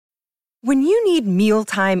When you need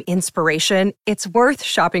mealtime inspiration, it's worth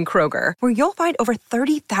shopping Kroger, where you'll find over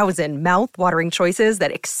 30,000 mouth-watering choices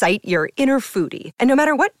that excite your inner foodie. And no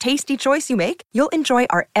matter what tasty choice you make, you'll enjoy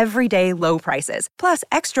our everyday low prices, plus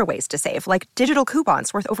extra ways to save, like digital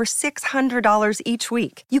coupons worth over $600 each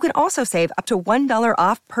week. You can also save up to $1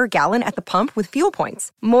 off per gallon at the pump with fuel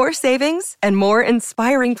points. More savings and more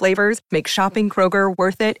inspiring flavors make shopping Kroger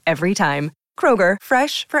worth it every time. Kroger,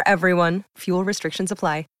 fresh for everyone. Fuel restrictions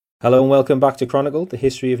apply. Hello and welcome back to Chronicle, the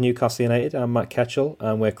history of Newcastle United. I'm Matt Ketchell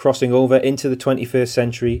and we're crossing over into the 21st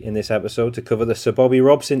century in this episode to cover the Sir Bobby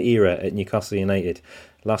Robson era at Newcastle United.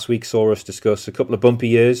 Last week saw us discuss a couple of bumpy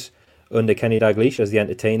years under Kenny Dalglish as the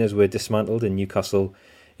entertainers were dismantled and Newcastle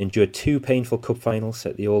endured two painful cup finals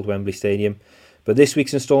at the old Wembley Stadium. But this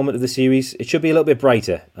week's instalment of the series, it should be a little bit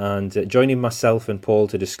brighter, and joining myself and Paul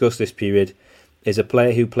to discuss this period is a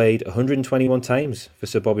player who played 121 times for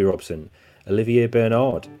Sir Bobby Robson, Olivier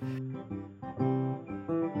Bernard.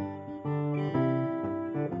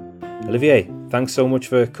 Olivier, thanks so much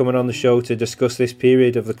for coming on the show to discuss this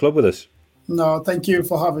period of the club with us. No, thank you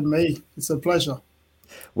for having me. It's a pleasure.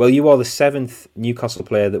 Well, you are the seventh Newcastle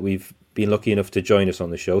player that we've been lucky enough to join us on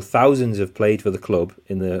the show. Thousands have played for the club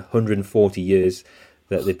in the 140 years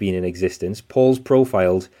that they've been in existence. Paul's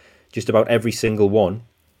profiled just about every single one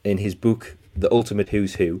in his book, The Ultimate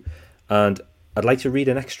Who's Who, and I'd like to read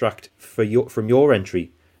an extract from your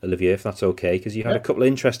entry, Olivier, if that's okay, because you had a couple of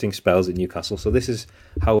interesting spells at Newcastle. So this is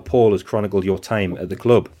how Paul has chronicled your time at the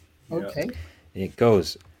club. Okay. It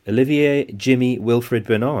goes, Olivier Jimmy Wilfred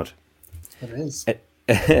Bernard. It is.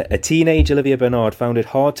 A teenage Olivier Bernard found it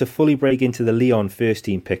hard to fully break into the Lyon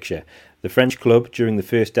first-team picture, the French club during the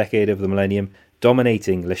first decade of the millennium,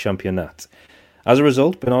 dominating Le Championnat. As a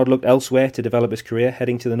result, Bernard looked elsewhere to develop his career,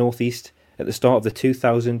 heading to the northeast at the start of the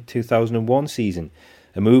 2000-2001 season,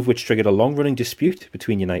 a move which triggered a long-running dispute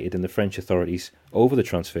between United and the French authorities over the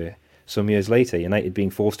transfer. Some years later, United being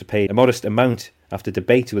forced to pay a modest amount after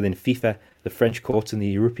debate within FIFA, the French courts and the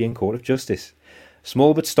European Court of Justice.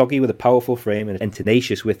 Small but stocky with a powerful frame and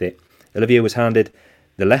tenacious with it, Olivier was handed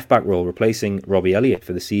the left-back role, replacing Robbie Elliott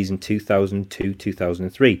for the season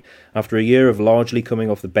 2002-2003, after a year of largely coming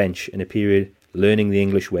off the bench in a period learning the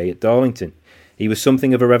English way at Darlington. He was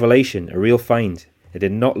something of a revelation, a real find. It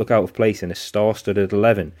did not look out of place in a star-studded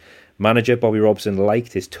 11. Manager Bobby Robson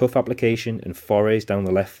liked his tough application and forays down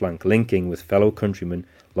the left flank, linking with fellow countryman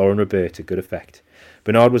Laurent Robert to good effect.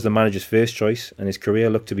 Bernard was the manager's first choice, and his career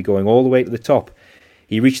looked to be going all the way to the top.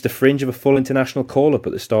 He reached the fringe of a full international call-up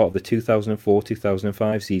at the start of the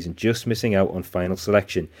 2004-2005 season, just missing out on final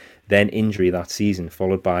selection, then injury that season,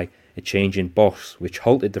 followed by a change in boss, which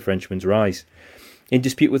halted the Frenchman's rise. In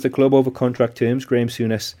dispute with the club over contract terms, Graham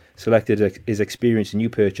Souness selected his experienced new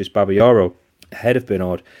purchase Babayaro ahead of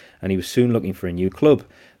Bernard, and he was soon looking for a new club.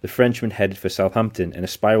 The Frenchman headed for Southampton, and a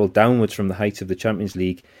spiral downwards from the heights of the Champions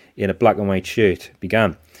League in a black and white shirt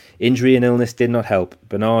began. Injury and illness did not help.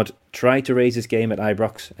 Bernard tried to raise his game at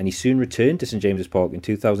Ibrox, and he soon returned to St James's Park in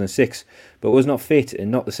 2006, but was not fit and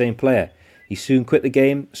not the same player. He soon quit the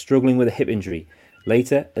game, struggling with a hip injury.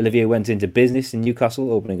 Later, Olivier went into business in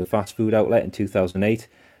Newcastle, opening a fast food outlet in 2008,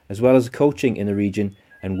 as well as coaching in the region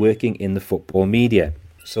and working in the football media.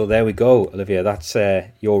 So there we go, Olivier. That's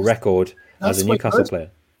your record as a Newcastle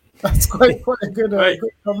player. That's quite a good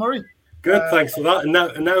summary. Good, thanks for that. And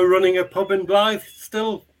now running a pub in Blythe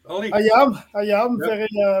still, Ollie? I am. Yep. Very.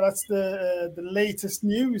 That's the latest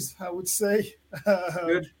news, I would say.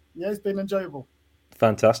 Good. Yeah, it's been enjoyable.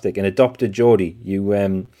 Fantastic. And adopted Geordie.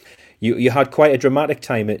 You had quite a dramatic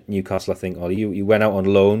time at Newcastle, I think, Ollie. You went out on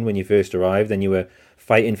loan when you first arrived, and you were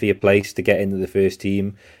fighting for your place to get into the first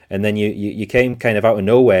team, and then you came kind of out of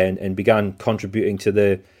nowhere and began contributing to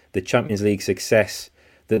the Champions League success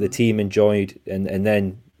that the team enjoyed, and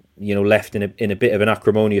then left in a bit of an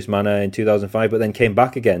acrimonious manner in 2005, but then came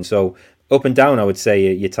back again. So up and down, I would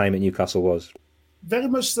say your time at Newcastle was. Very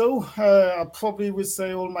much so. I probably would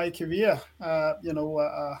say all my career. As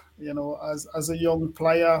a young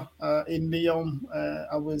player in Lyon,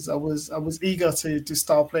 I was eager to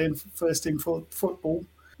start playing first team football.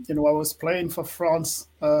 I was playing for France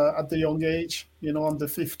at the young age. Under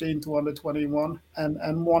 15 to under 21,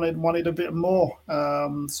 and wanted a bit more.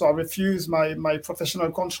 So I refused my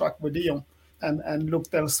professional contract with Lyon and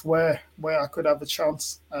looked elsewhere where I could have a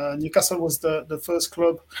chance. Newcastle was the first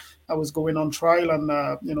club I was going on trial,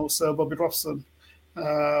 and Sir Bobby Robson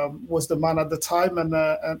was the man at the time,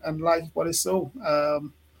 and liked what he saw.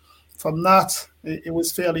 From that, it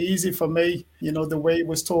was fairly easy for me. The way he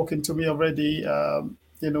was talking to me already,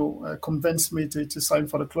 convinced me to sign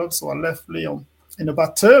for the club. So I left Lyon in a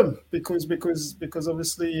bad term because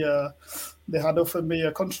obviously they had offered me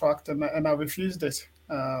a contract and I refused it.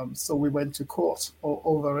 So we went to court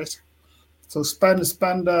over it. So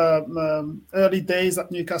spend early days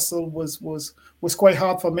at Newcastle was quite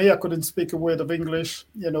hard for me. I couldn't speak a word of English.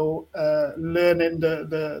 Learning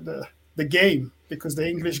the game, because the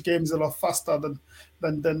English game is a lot faster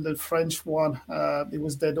than the French one. It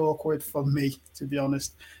was dead awkward for me, to be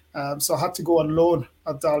honest. So I had to go on loan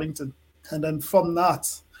at Darlington, and then from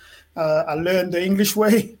that, I learned the English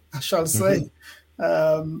way, I shall say,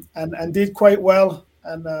 and did quite well.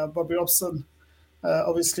 And Bobby Robson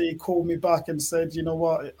obviously called me back and said, you know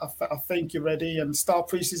what, I think you're ready, and start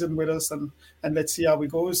pre-season with us, and let's see how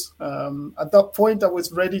it goes. At that point, I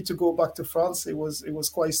was ready to go back to France. It was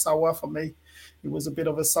quite sour for me. It was a bit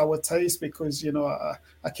of a sour taste because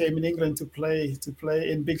I came in England to play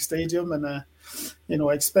in big stadium, and I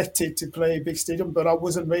expected to play big stadium, but I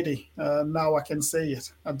wasn't ready. Now I can say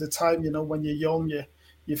it. At the time, when you're young,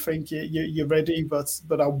 you think you're ready, but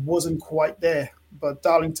I wasn't quite there. But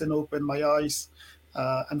Darlington opened my eyes.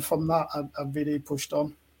 And from that, I really pushed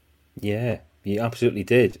on. Yeah, you absolutely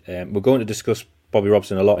did. We're going to discuss Bobby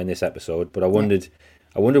Robson a lot in this episode, but I wondered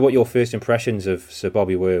what your first impressions of Sir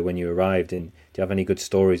Bobby were when you arrived, and do you have any good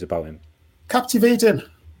stories about him? Captivating.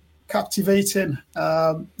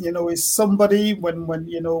 Is somebody when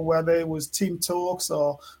whether it was team talks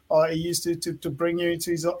or he used to bring you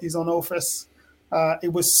into his own office.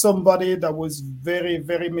 It was somebody that was very,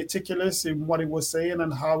 very meticulous in what he was saying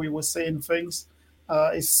and how he was saying things.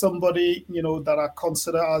 Is somebody, that I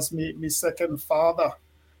consider as my second father,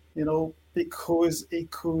 because he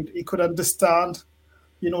could understand,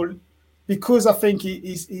 because I think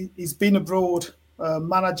he's been abroad,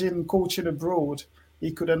 managing, coaching abroad.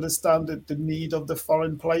 He could understand the need of the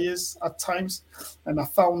foreign players at times. And I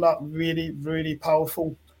found that really, really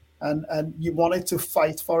powerful. And you wanted to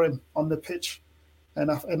fight for him on the pitch. And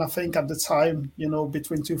I think at the time,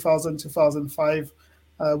 between 2000 and 2005,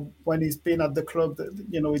 when he's been at the club,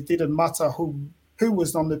 it didn't matter who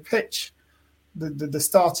was on the pitch. The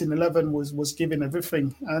starting 11 was giving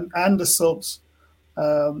everything, and the subs.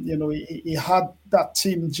 He had that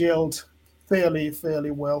team gelled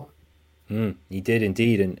fairly well. He did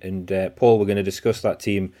indeed, and Paul, we're going to discuss that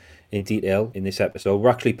team in detail in this episode. We're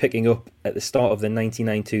actually picking up at the start of the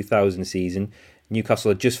 1999-2000 season.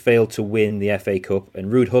 Newcastle had just failed to win the FA Cup,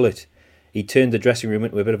 and Ruud Gullit, he turned the dressing room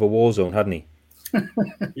into a bit of a war zone, hadn't he?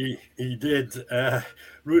 He did.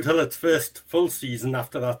 Ruud Gullit's first full season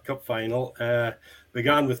after that cup final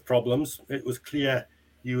began with problems. It was clear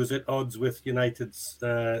he was at odds with United's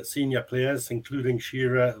senior players, including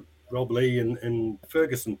Shearer, Rob Lee and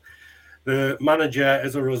Ferguson. The manager,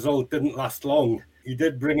 as a result, didn't last long. He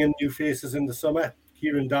did bring in new faces in the summer,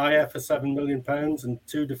 Kieran Dyer for £7 million and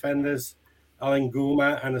two defenders, Alan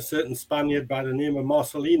Goma and a certain Spaniard by the name of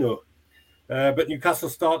Marcelino. But Newcastle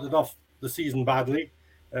started off the season badly.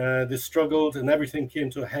 They struggled and everything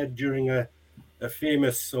came to a head during a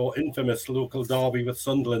famous or infamous local derby with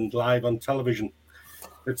Sunderland live on television.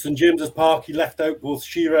 At St James's Park, he left out both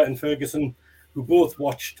Shearer and Ferguson, who both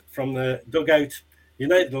watched from the dugout.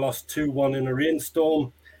 United lost 2-1 in a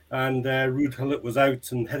rainstorm, and Ruud Gullit was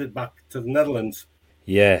out and headed back to the Netherlands.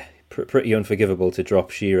 Yeah, pretty unforgivable to drop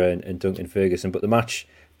Shearer and Duncan Ferguson, but the match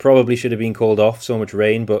probably should have been called off, so much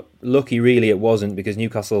rain, but lucky really it wasn't, because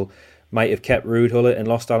Newcastle might have kept Ruud Gullit and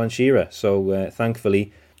lost Alan Shearer. So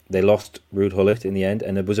thankfully they lost Ruud Gullit in the end,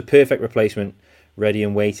 and there was a perfect replacement ready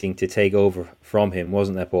and waiting to take over from him,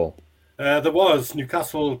 wasn't there, Paul? There was.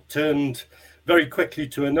 Newcastle turned very quickly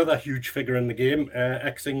to another huge figure in the game,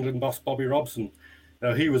 ex-England boss Bobby Robson.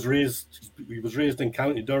 Now he was raised in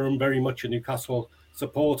County Durham, very much a Newcastle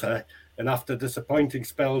supporter, and after disappointing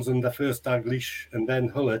spells under first Dalglish and then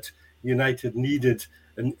Gullit, United needed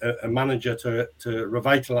a manager to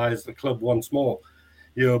revitalise the club once more.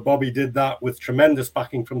 Bobby did that with tremendous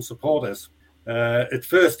backing from supporters. At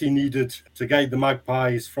first, he needed to guide the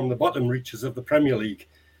Magpies from the bottom reaches of the Premier League,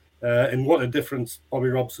 and what a difference Bobby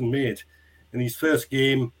Robson made. In his first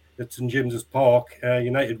game at St James's Park,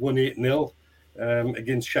 United won 8-0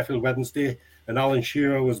 against Sheffield Wednesday, and Alan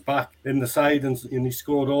Shearer was back in the side, and he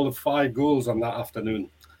scored all of 5 goals on that afternoon.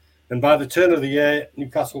 And by the turn of the year,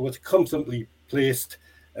 Newcastle was comfortably placed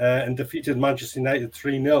and defeated Manchester United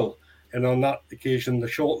 3-0. And on that occasion, the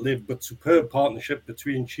short-lived but superb partnership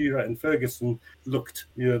between Shearer and Ferguson looked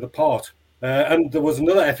the part. And there was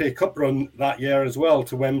another FA Cup run that year as well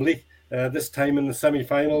to Wembley, this time in the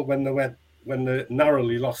semi-final when they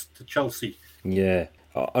narrowly lost to Chelsea. Yeah.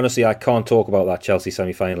 Honestly, I can't talk about that Chelsea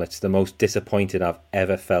semi-final. It's the most disappointed I've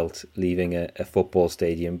ever felt leaving a football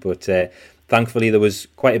stadium. But thankfully there was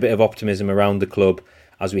quite a bit of optimism around the club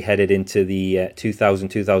as we headed into the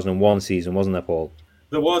 2000-2001 season, wasn't there, Paul?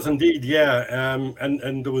 There was indeed, yeah.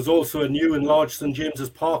 And there was also a new enlarged St James's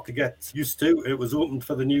Park to get used to. It was opened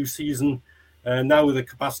for the new season, now with a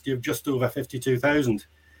capacity of just over 52,000.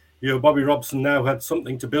 Bobby Robson now had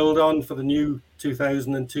something to build on for the new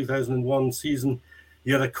 2000 and 2001 season.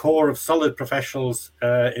 He had a core of solid professionals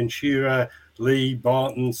in Shearer, Lee,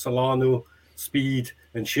 Barton, Solano, Speed,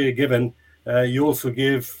 and Shea Given. You also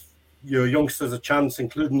gave your youngsters a chance,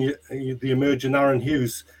 including the emerging Aaron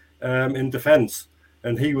Hughes in defence,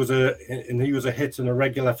 and he was a hit and a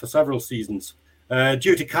regular for several seasons.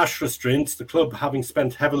 Due to cash restraints, the club having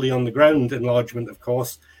spent heavily on the ground enlargement, of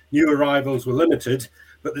course, new arrivals were limited,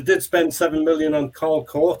 but they did spend $7 million on Carl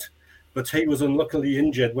Court, but he was unluckily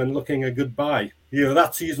injured when looking a goodbye.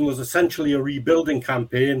 That season was essentially a rebuilding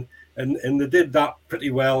campaign, and they did that pretty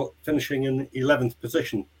well, finishing in 11th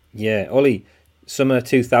position. Yeah, Ollie, summer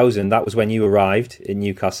 2000, that was when you arrived in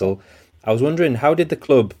Newcastle. I was wondering, how did the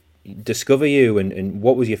club discover you, and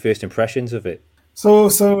what was your first impressions of it? So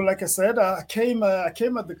like I said, I came at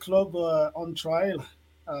the club on trial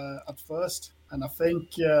at first, and I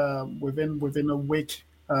think within a week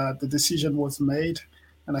the decision was made,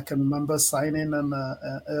 and I can remember signing in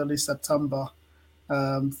early September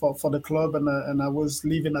for the club, and I was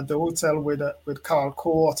living at the hotel with Carl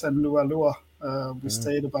Court and Lua Lua. We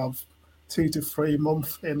stayed about 2 to 3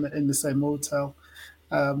 months in the same hotel,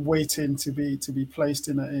 waiting to be placed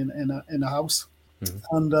in a house.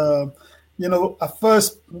 And at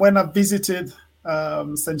first when I visited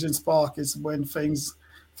St James's Park is when things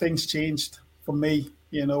changed for me.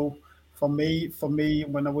 For me,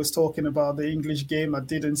 when I was talking about the English game, I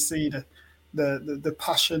didn't see the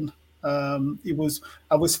passion. I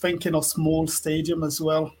was thinking of small stadium as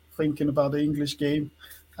well, thinking about the English game.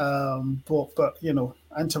 But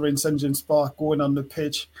entering St James's Park, going on the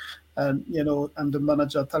pitch, and and the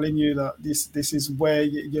manager telling you that this is where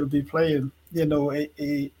you'll be playing.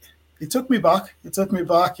 It took me back.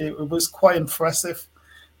 It was quite impressive.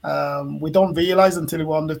 We don't realize until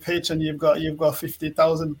you're on the pitch and you've got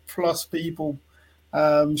 50,000 plus people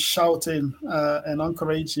shouting and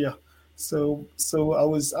encourage you. So I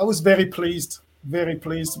was very pleased when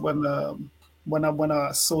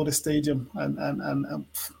I saw the stadium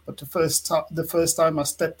but the first time I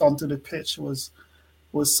stepped onto the pitch was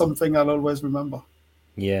something I'll always remember.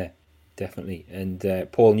 Yeah, definitely. And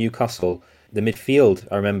Paul, Newcastle, the midfield,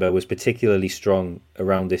 I remember, was particularly strong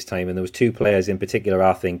around this time, and there was 2 players in particular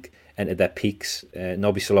I think entered their peaks,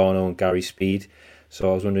 Nobby Solano and Gary Speed.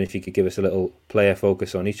 So I was wondering if you could give us a little player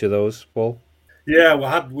focus on each of those, Paul. Yeah,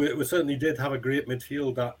 we certainly did have a great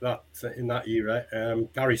midfield that in that era.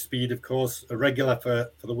 Gary Speed, of course, a regular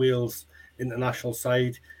for the Wales international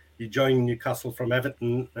side. He joined Newcastle from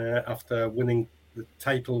Everton after winning the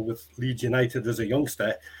title with Leeds United as a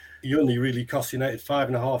youngster. He only really cost United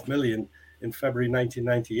 $5.5 million in February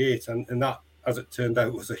 1998, and that, as it turned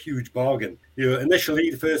out, was a huge bargain. Initially,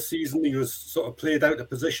 the first season, he was sort of played out of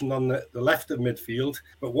position on the left of midfield,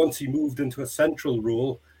 but once he moved into a central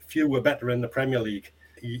role, few were better in the Premier League.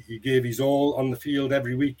 He gave his all on the field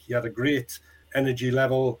every week. He had a great energy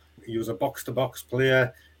level. He was a box-to-box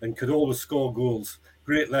player and could always score goals.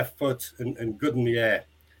 Great left foot and good in the air.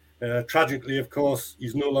 Tragically, of course,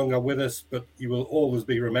 he's no longer with us, but he will always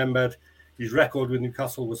be remembered. His record with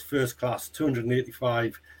Newcastle was first class,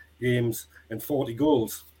 285 games and 40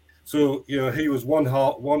 goals. So, he was one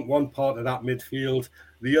part of that midfield.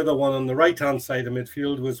 The other one on the right-hand side of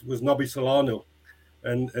midfield was Nobby Solano.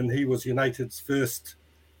 And he was United's first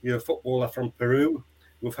footballer from Peru.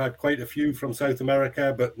 We've had quite a few from South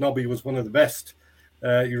America, but Nobby was one of the best.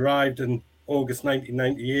 He arrived in August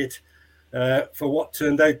 1998 for what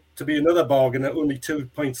turned out to be another bargain at only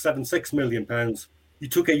 £2.76 million. He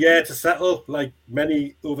took a year to settle, like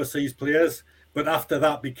many overseas players, but after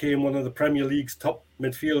that became one of the Premier League's top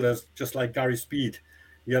midfielders, just like Gary Speed.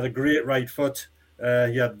 He had a great right foot.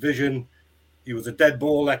 He had vision. He was a dead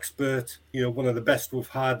ball expert, one of the best we've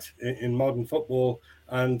had in modern football.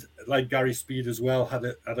 And like Gary Speed as well, had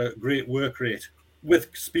a great work rate.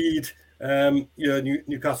 With Speed,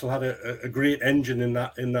 Newcastle had a great engine in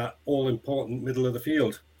that all-important middle of the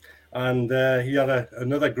field. And he had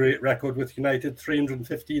another great record with United,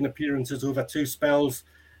 315 appearances over 2 spells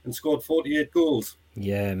and scored 48 goals.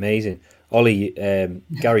 Yeah, amazing. Ollie,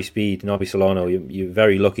 Gary Speed, Nobby Solano, you're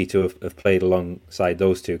very lucky to have played alongside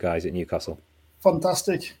those 2 guys at Newcastle.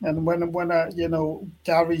 Fantastic. And when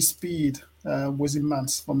Gary Speed was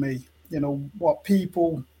immense for me. What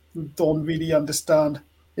people don't really understand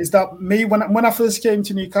is that me, when I first came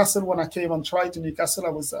to Newcastle, when I came on trial to Newcastle, I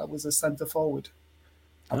was a centre forward.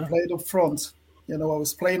 I played up front. I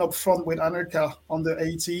was playing up front with Anelka under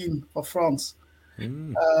 18 for France.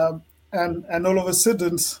 And all of a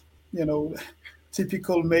sudden,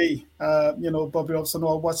 typical me, Bobby Robson,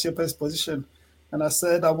 what's your best position? And I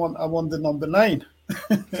said, I want the number 9.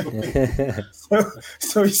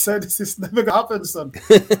 so he said, this is never gonna happen, son.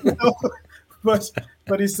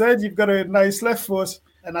 But he said, you've got a nice left foot.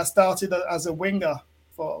 And I started as a winger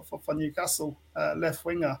for Newcastle, left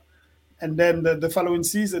winger. And then the following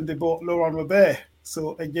season, they bought Laurent Robert.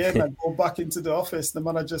 So again, I go back into the office. The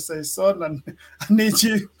manager says, son, I need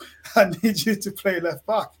you to play left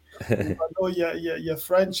back. I know you're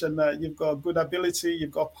French and you've got good ability,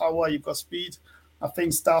 you've got power, you've got speed. I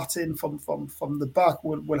think starting from the back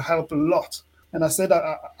will help a lot. And I said,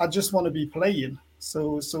 I just want to be playing.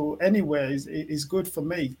 So anywhere is good for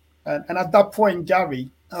me. And at that point,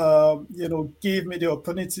 Gary, gave me the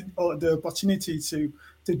opportunity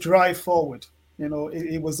to drive forward.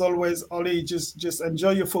 It was always, Ollie, just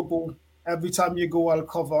enjoy your football. Every time you go, I'll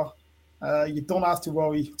cover. You don't have to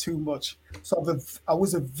worry too much. So I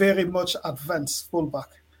was a very much advanced fullback.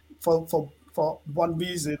 For one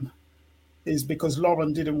reason, is because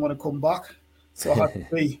Lauren didn't want to come back. So I had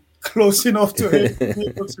to be close enough to him to be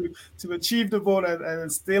able to achieve the ball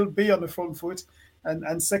and still be on the front foot.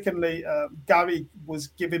 And secondly, Gary was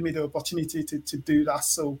giving me the opportunity to do that.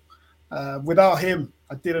 So without him,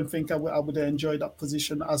 I didn't think I would enjoy that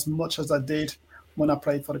position as much as I did when I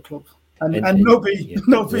played for the club. And Nobby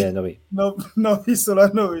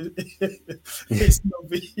Solano is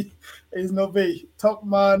Nobby. Top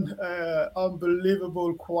man,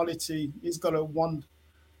 unbelievable quality. He's got a one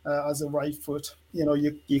as a right foot.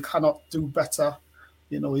 You cannot do better.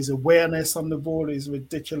 His awareness on the ball is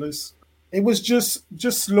ridiculous. It was just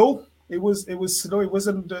slow. It was slow. It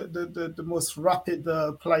wasn't the most rapid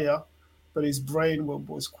player, but his brain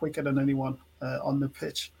was quicker than anyone on the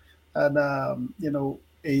pitch. And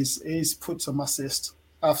he's put some assist.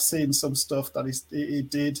 I've seen some stuff that he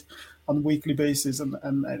did on a weekly basis,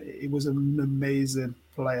 and he was an amazing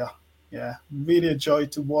player. Yeah, really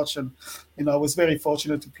enjoyed to watch, and I was very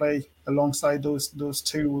fortunate to play alongside those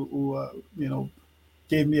two who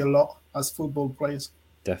gave me a lot as football players.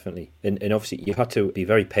 Definitely, and obviously you had to be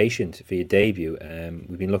very patient for your debut.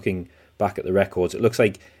 We've been looking back at the records. It looks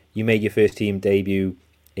like you made your first team debut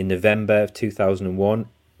in November of 2001,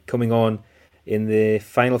 coming on in the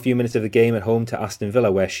final few minutes of the game at home to Aston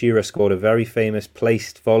Villa, where Shearer scored a very famous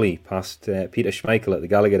placed volley past Peter Schmeichel at the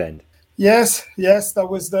Gallagher end. Yes, that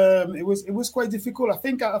was it was quite difficult. I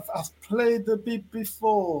think I've played a bit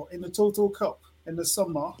before in the Total Cup in the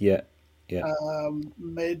summer. Yeah.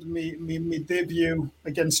 Made me debut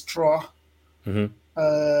against Troyes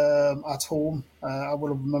at home. I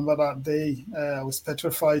will remember that day. I was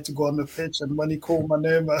petrified to go on the pitch, and when he called my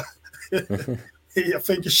name, I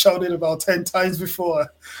think he shouted about 10 times before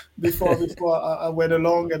I went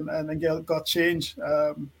along and got changed.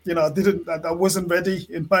 I wasn't ready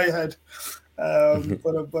in my head,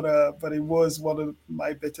 but it was one of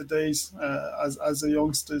my better days as a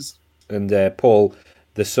youngsters. And Paul,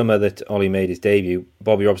 the summer that Ollie made his debut,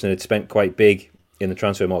 Bobby Robson had spent quite big in the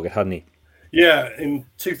transfer market, hadn't he? Yeah, in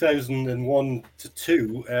 2001 to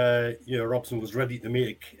 2, Robson was ready to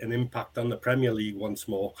make an impact on the Premier League once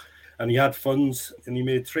more. And he had funds, and he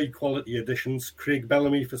made 3 quality additions: Craig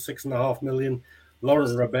Bellamy for $6.5 million,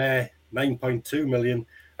 Laurent Robert 9.2 million,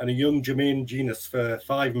 and a young Jermaine Jenas for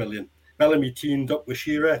 $5 million. Bellamy teamed up with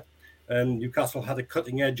Shearer, and Newcastle had a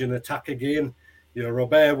cutting edge in attack again.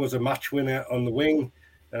 Robert was a match winner on the wing,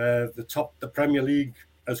 the top the Premier League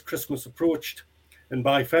as Christmas approached, and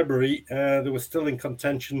by February they were still in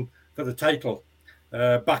contention for the title,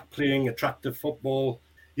 back playing attractive football.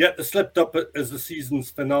 Yet they slipped up as the season's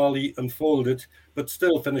finale unfolded, but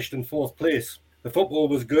still finished in 4th place. The football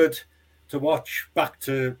was good to watch, back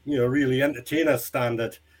to really entertainer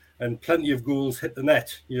standard, and plenty of goals hit the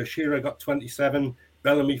net. Shearer got 27,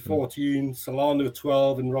 Bellamy 14, Solano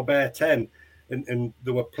 12, and Robert 10, and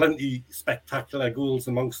there were plenty spectacular goals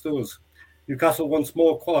amongst those. Newcastle once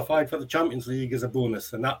more qualified for the Champions League as a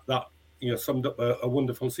bonus, and that summed up a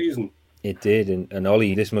wonderful season. It did, and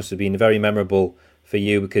Ollie, this must have been very memorable for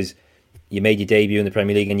you, because you made your debut in the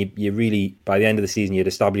Premier League, and you really, by the end of the season, you'd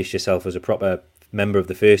established yourself as a proper member of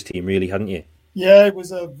the first team, really, hadn't you? Yeah, it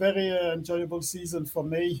was a very enjoyable season for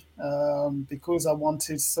me, because I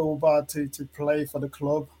wanted so bad to play for the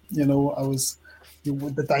club.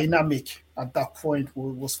 The dynamic at that point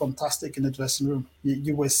was fantastic in the dressing room.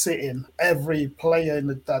 You were sitting, every player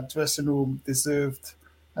in that dressing room deserved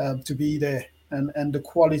to be there, and the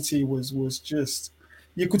quality was just,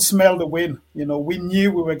 you could smell the win. We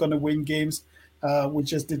knew we were going to win games. We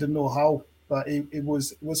just didn't know how. but it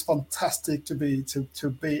was fantastic to be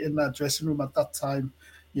in that dressing room at that time.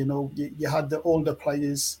 You had the older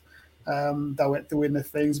players that were doing the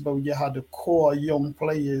things, but you had the core young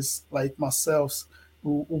players like myself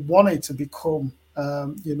who wanted to become,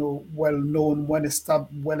 well known, well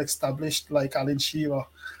established, like Alan Shearer,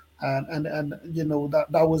 and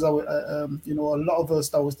that was our, a lot of us,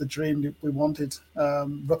 that was the dream that we wanted,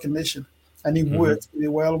 recognition, and it worked really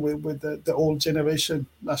well with the old generation.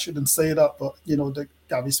 I shouldn't say that, but the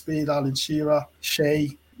Gary Speed, Alan Shearer,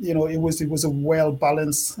 Shea. It was a well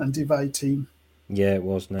balanced and divided team. Yeah, it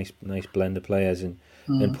was nice blend of players. And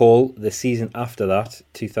Paul, the season after that,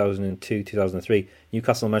 2002-2003,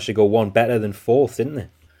 Newcastle managed to go one better than fourth, didn't they?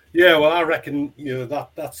 Yeah, well, I reckon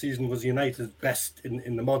that season was United's best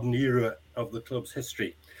in the modern era of the club's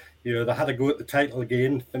history. They had a go at the title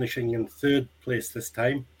again, finishing in third place this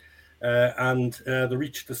time, and they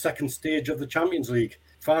reached the second stage of the Champions League.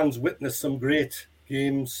 Fans witnessed some great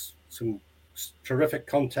games, some terrific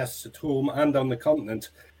contests at home and on the continent.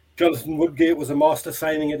 Jonathan Woodgate was a master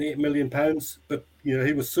signing at £8 million, but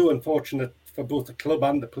he was so unfortunate for both the club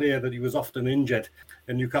and the player that he was often injured,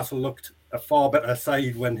 and Newcastle looked a far better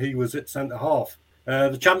side when he was at centre half.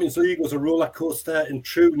 The Champions League was a roller coaster in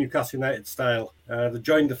true Newcastle United style. They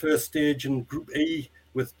joined the first stage in Group E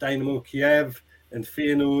with Dynamo Kiev and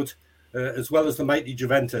Feyenoord, as well as the mighty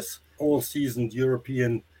Juventus, all seasoned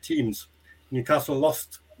European teams. Newcastle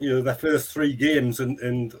lost their first three games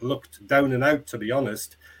and looked down and out, to be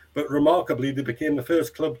honest. But remarkably, they became the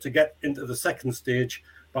first club to get into the second stage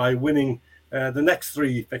by winning the next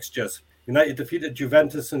three fixtures. United defeated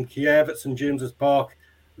Juventus and Kiev at St James's Park.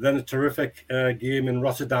 Then a terrific game in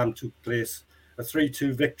Rotterdam took place. A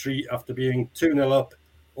 3-2 victory after being 2-0 up,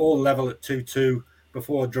 all level at 2-2,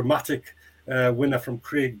 before a dramatic winner from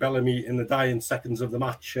Craig Bellamy in the dying seconds of the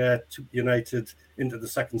match took United into the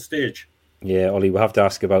second stage. Yeah, Ollie, we'll have to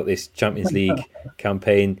ask about this Champions League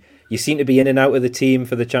campaign. You seem to be in and out of the team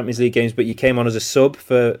for the Champions League games, but you came on as a sub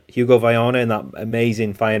for Hugo Viana in that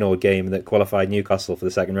amazing Feyenoord game that qualified Newcastle for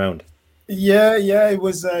the second round. Yeah, it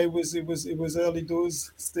was early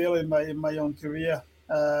doors still in my young career,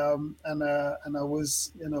 and I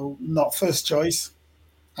was not first choice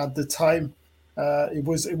at the time.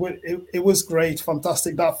 It was great,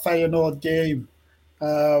 fantastic, that Feyenoord game.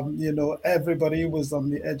 Everybody was on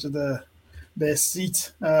the edge of their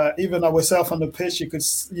seat. Even ourselves on the pitch, you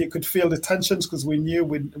could feel the tensions, because we knew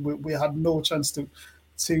we had no chance to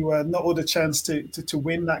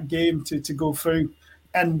win that game, to go through,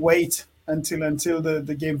 and wait until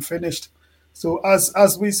the game finished. So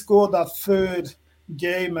as we scored that third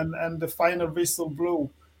game and the final whistle blew,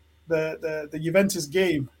 the Juventus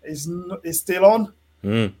game is still on.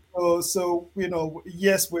 So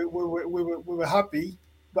yes, we were happy,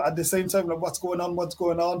 but at the same time, like, what's going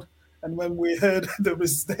on? And when we heard their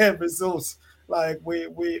results, like we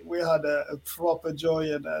had a proper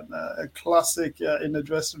joy and a classic in the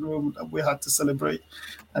dressing room that we had to celebrate,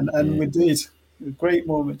 and we did. A great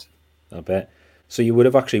moment. I bet. So you would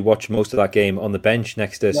have actually watched most of that game on the bench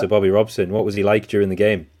next to Sir Bobby Robson. What was he like during the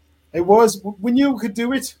game? It was. We knew we could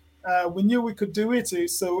do it.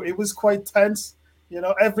 So it was quite tense.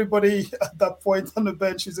 Everybody at that point on the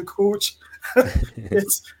bench is a coach.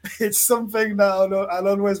 It's something that I'll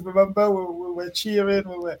always remember. We were cheering,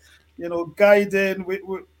 we were, guiding. We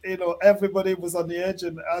everybody was on the edge,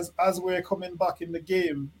 and as we were coming back in the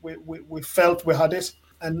game, we felt we had it,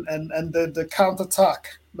 and the counter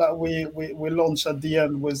attack that we launched at the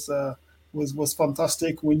end was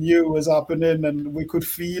fantastic. We knew it was happening, and we could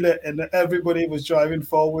feel it, and everybody was driving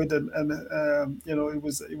forward, and it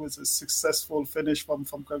was a successful finish from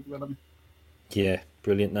Craig Bellamy. Yeah,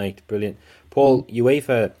 brilliant night, brilliant. Paul,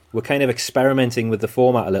 UEFA were kind of experimenting with the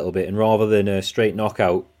format a little bit, and rather than a straight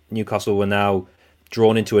knockout, Newcastle were now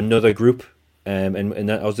drawn into another group, and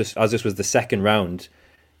as this was the second round,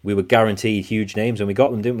 we were guaranteed huge names, and we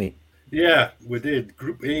got them, didn't we? Yeah, we did.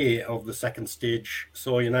 Group A of the second stage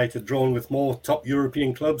saw United drawn with more top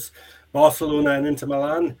European clubs, Barcelona and Inter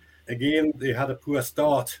Milan. Again, they had a poor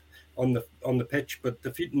start on the pitch, but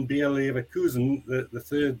defeating Bayer Leverkusen, the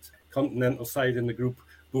third continental side in the group,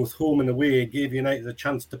 both home and away, gave United a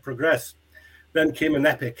chance to progress. Then came an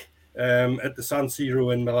epic at the San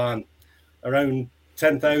Siro in Milan. Around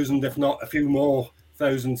 10,000, if not a few more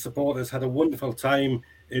thousand supporters had a wonderful time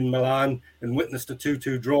in Milan and witnessed a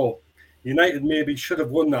 2-2 draw. United maybe should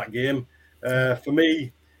have won that game. For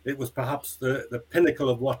me, it was perhaps the pinnacle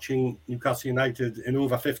of watching Newcastle United in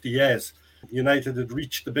over 50 years. United had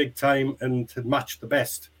reached the big time and had matched the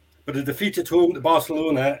best. But a defeat at home to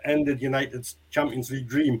Barcelona ended United's Champions League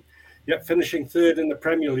dream. Yet finishing third in the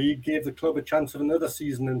Premier League gave the club a chance of another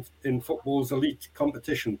season in football's elite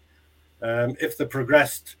competition, if they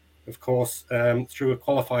progressed, of course, through a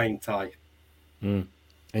qualifying tie. And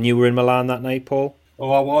you were in Milan that night, Paul?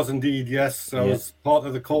 Oh, I was indeed, yes. I was part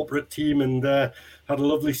of the corporate team and had a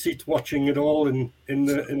lovely seat watching it all in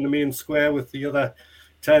the main square with the other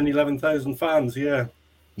 11,000 fans, yeah.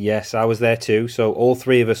 Yes, I was there too. So all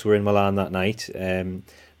three of us were in Milan that night.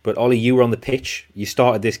 But Ollie, you were on the pitch. You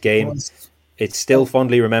started this game. It's still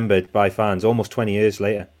fondly remembered by fans almost 20 years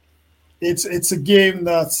later. It's a game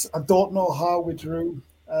that I don't know how we drew.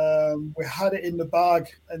 We had it in the bag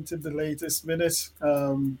until the latest minute.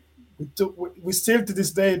 We still to this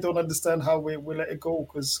day don't understand how we let it go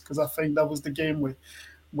because I think that was the game we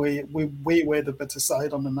were the better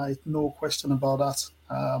side on the night, no question about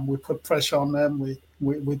that. We put pressure on them.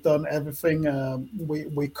 We done everything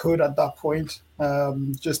we could at that point.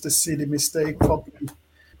 Just a silly mistake probably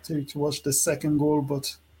to watch the second goal,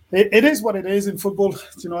 but it is what it is in football. Do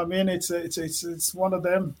you know what I mean? It's one of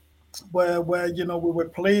them where we were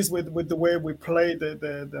pleased with the way we played,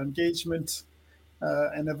 the engagement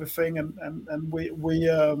and everything, and we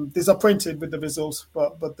disappointed with the results,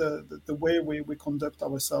 but the way we conduct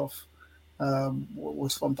ourselves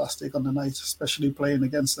was fantastic on the night, especially playing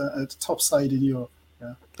against a top side in Europe.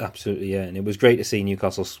 Yeah, absolutely, yeah, and it was great to see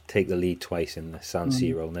Newcastle take the lead twice in the San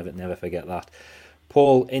Siro. Never forget that.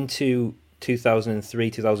 Paul, into 2003,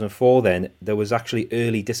 2004, then there was actually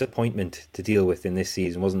early disappointment to deal with in this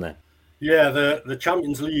season, wasn't there? Yeah, the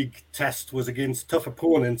Champions League test was against tough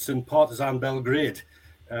opponents in Partizan Belgrade.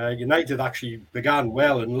 United actually began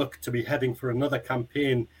well and looked to be heading for another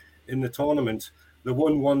campaign in the tournament. They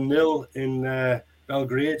won 1-0 in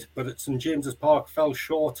Belgrade, but at St James's Park fell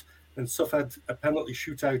short and suffered a penalty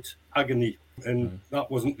shootout agony. And that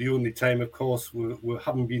wasn't the only time, of course. We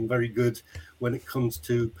haven't been very good when it comes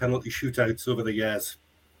to penalty shootouts over the years.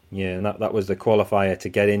 Yeah, and that was the qualifier to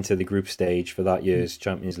get into the group stage for that year's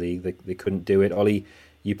Champions League. They couldn't do it. Ollie,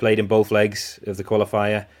 you played in both legs of the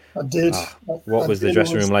qualifier. I did. What was the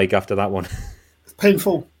dressing room like after that one?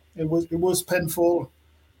 Painful. It was painful.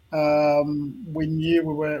 We knew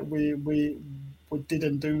we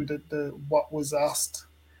didn't do the what was asked.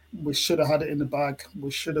 We should have had it in the bag.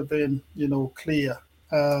 We should have been, clear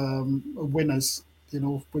winners,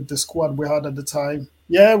 with the squad we had at the time.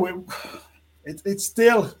 Yeah, it's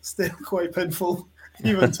still quite painful,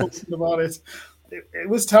 even talking about it. It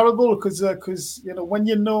was terrible because when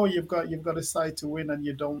you've got a side to win and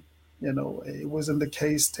you don't, it wasn't the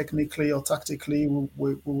case technically or tactically.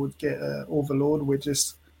 We would get overload. We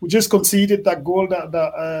just conceded that goal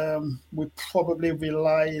that we probably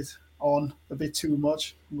relied on a bit too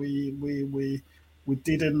much. We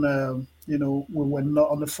didn't, we were not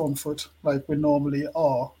on the front foot like we normally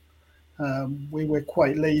are. We were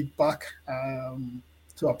quite laid back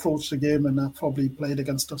to approach the game, and that probably played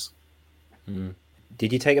against us.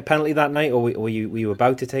 Did you take a penalty that night, or were you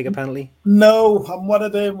about to take a penalty? No, one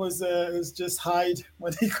of them was just hide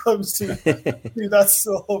when it comes to that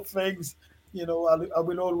sort of things. I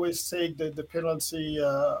will always take the penalty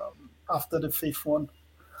after the fifth one.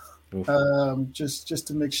 Just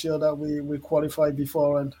to make sure that we qualify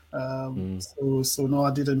beforehand. So no,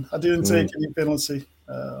 I didn't take any penalty.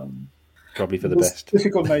 Probably for the best.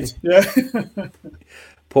 Difficult night, yeah.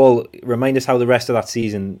 Paul, remind us how the rest of that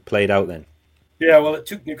season played out then. Yeah, well, it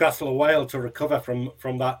took Newcastle a while to recover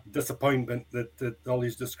from that disappointment that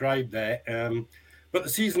Ollie's described there. But the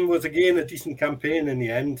season was again a decent campaign in the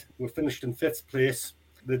end. We finished in 5th place.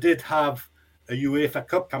 They did have a UEFA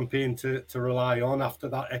Cup campaign to rely on after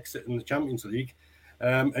that exit in the Champions League.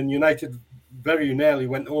 And United very nearly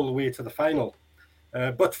went all the way to the final.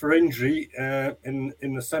 But for injury in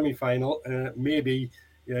the semi-final, maybe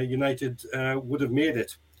United would have made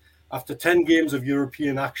it. After 10 games of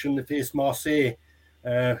European action, they faced Marseille,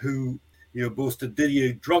 who boasted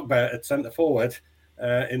Didier Drogba at centre-forward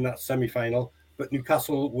in that semi-final. But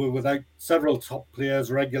Newcastle were without several top players,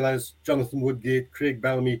 regulars, Jonathan Woodgate, Craig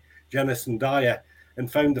Bellamy, Jenas and Dyer, and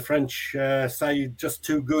found the French side just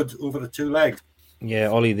too good over the two legs. Yeah,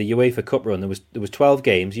 Ollie, the UEFA Cup run, there was 12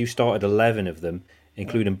 games. You started 11 of them,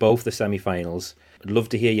 including both the semi-finals. I'd love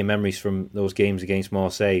to hear your memories from those games against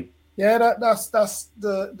Marseille. Yeah, that's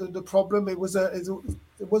the problem. It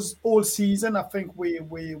was all season. I think we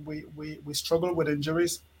struggled with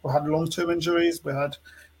injuries. We had long-term injuries. We had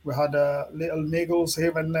little niggles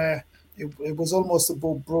here and there. It was almost a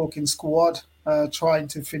broken squad trying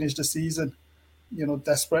to finish the season,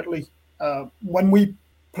 desperately. When we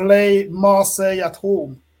play Marseille at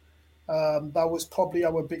home, that was probably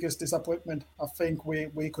our biggest disappointment. I think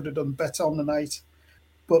we could have done better on the night.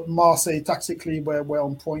 But Marseille tactically were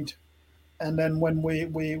on point. And then when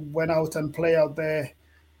we went out and play out there,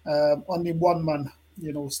 only one man,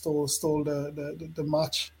 stole the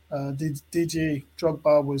match. DJ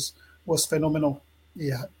Drogba was phenomenal.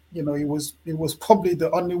 Yeah, he was probably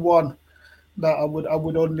the only one that I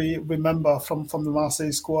would only remember from the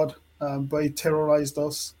Marseille squad. But he terrorized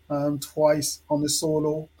us twice on the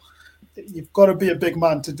solo. You've got to be a big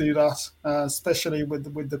man to do that, especially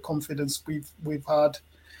with the confidence we've had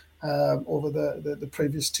over the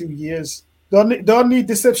previous 2 years. The only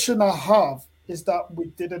deception I have is that we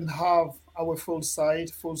didn't have our full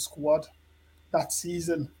squad that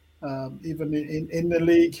season. Even in the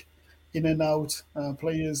league, in and out,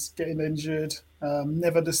 players getting injured,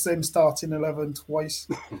 never the same starting 11 twice,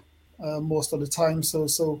 most of the time.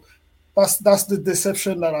 So that's the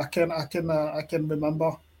deception that I can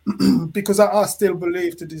remember. Because I still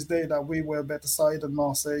believe to this day that we were a better side than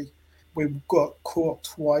Marseille. We got caught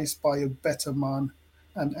twice by a better man,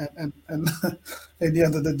 and at the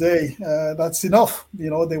end of the day, that's enough. They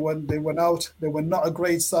went out. They were not a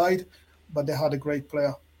great side, but they had a great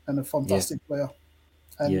player and a fantastic player,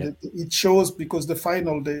 and it shows because the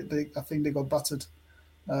final, I think they got battered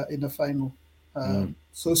in the final.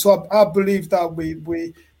 So I believe that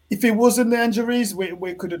we if it wasn't the injuries,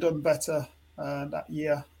 we could have done better that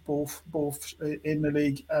year. Both in the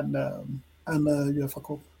league and UEFA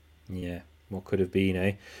Cup. Yeah, what could have been,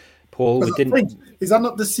 eh? Paul, is that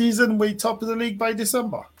not the season we top of the league by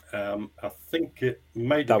December? I think it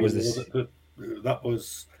might have been. That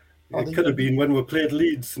was. It could have been when we played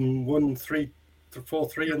Leeds and won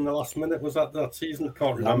 4-3 in the last minute. Was that season? I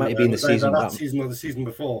can't remember. That might have been the season. That season or the season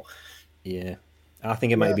before. Yeah, I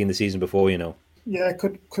think it might have been the season before. Yeah, it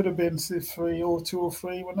could have been 3 or 2 or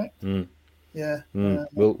 3, wasn't it? Yeah.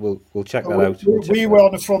 We'll check that out. We were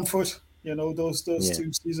on the front foot, those 2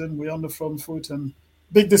 seasons. We were on the front foot, and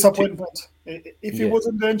big disappointment. If it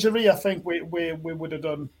wasn't the injury, I think we would have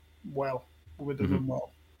done well.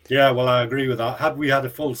 Yeah, well, I agree with that. Had we had a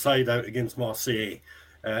full side out against Marseille,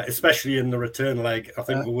 especially in the return leg, I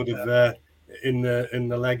think we would have in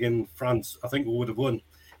the leg in France. I think we would have won,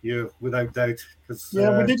 without doubt. Because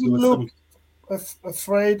we didn't look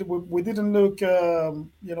afraid. We didn't look,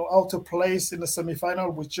 out of place in the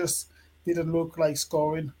semi-final. We just didn't look like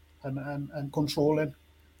scoring and controlling.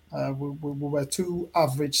 We were too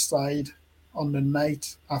average side on the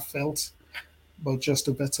night, I felt, but just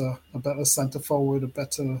a better centre forward, a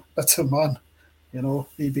better man.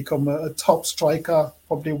 He become a top striker,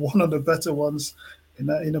 probably one of the better ones in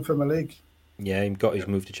the Premier League. Yeah, he got his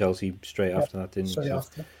move to Chelsea straight after that, didn't he?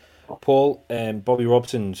 After. Paul, Bobby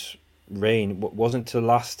Robson's reign wasn't to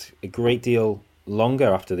last a great deal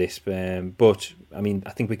longer after this, but I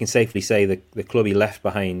think we can safely say that the club he left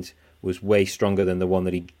behind was way stronger than the one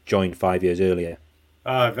that he joined 5 years earlier.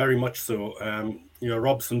 Very much so.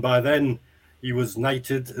 Robson, by then he was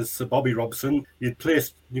knighted as Sir Bobby Robson. He'd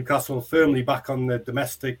placed Newcastle firmly back on the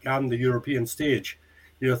domestic and the European stage.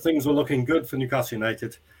 Things were looking good for Newcastle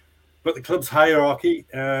United, but the club's hierarchy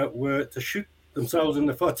were to shoot themselves in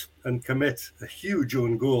the foot and commit a huge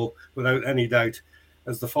own goal without any doubt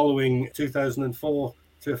as the following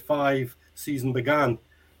 2004-05 season began,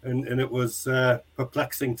 and it was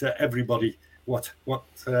perplexing to everybody what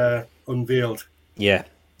unveiled. Yeah,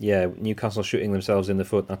 Newcastle shooting themselves in the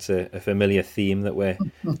foot, that's a familiar theme that we're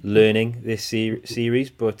learning this series,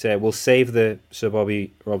 but we'll save the Sir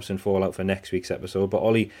Bobby Robson fallout for next week's episode. But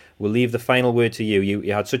Ollie, we'll leave the final word to you.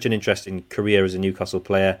 You had such an interesting career as a Newcastle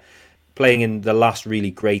player, playing in the last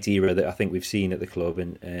really great era that I think we've seen at the club,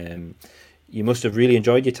 and you must have really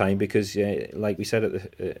enjoyed your time because, like we said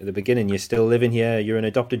at the beginning, you're still living here. You're an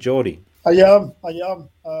adopted Geordie. I am. I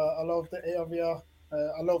love the area.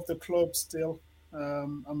 I love the club still.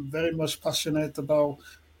 I'm very much passionate about,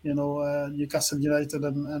 Newcastle United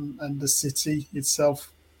and the city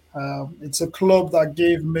itself. It's a club that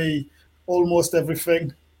gave me almost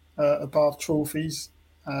everything apart trophies.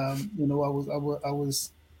 I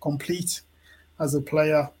was complete as a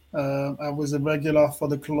player. I was a regular for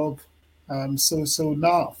the club. So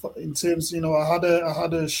now, in terms, I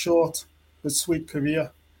had a short but sweet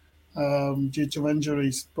career due to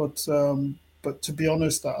injuries. But to be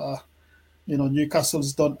honest,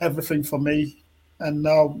 Newcastle's done everything for me, and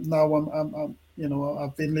now I'm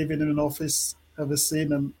I've been living in an office ever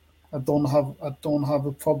since, and I don't have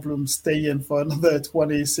a problem staying for another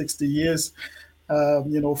 20, 60 years.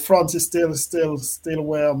 France is still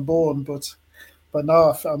where I'm born, but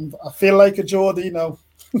now I feel like a Geordie now.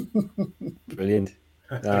 Brilliant.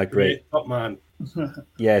 Great. Top man.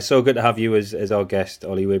 Yeah, so good to have you as our guest,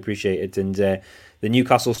 Ollie. We appreciate it. And the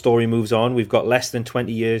Newcastle story moves on. We've got less than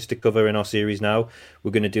 20 years to cover in our series now.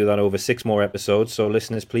 We're going to do that over 6 more episodes. So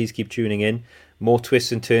listeners, please keep tuning in. More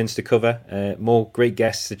twists and turns to cover. More great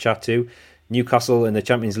guests to chat to. Newcastle in the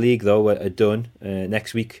Champions League, though, are done.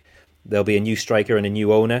 Next week, there'll be a new striker and a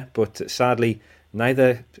new owner. But sadly,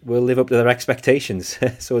 neither will live up to their expectations.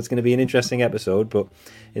 So it's going to be an interesting episode. But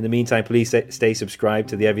in the meantime, please stay subscribed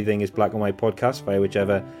to the Everything is Black and White podcast via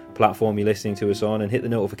whichever platform you're listening to us on, and hit the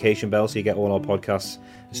notification bell so you get all our podcasts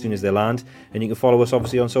as soon as they land. And you can follow us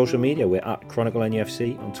obviously on social media. We're at Chronicle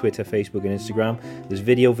NUFC on Twitter, Facebook and Instagram. There's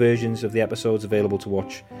video versions of the episodes available to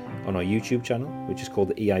watch on our YouTube channel, which is called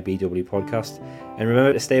the EIBW podcast. And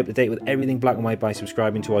remember to stay up to date with everything black and white by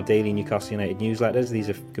subscribing to our daily Newcastle United newsletters. These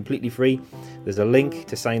are completely free. There's a link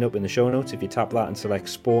to sign up in the show notes. If you tap that and select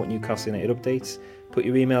Sport Newcastle United Updates, put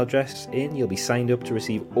your email address in, you'll be signed up to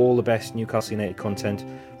receive all the best Newcastle United content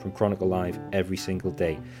from Chronicle Live every single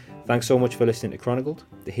day. Thanks so much for listening to Chronicled,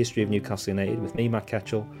 the history of Newcastle United, with me, Matt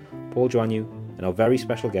Ketchell, Paul Joannou, and our very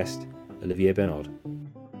special guest, Olivier Bernard.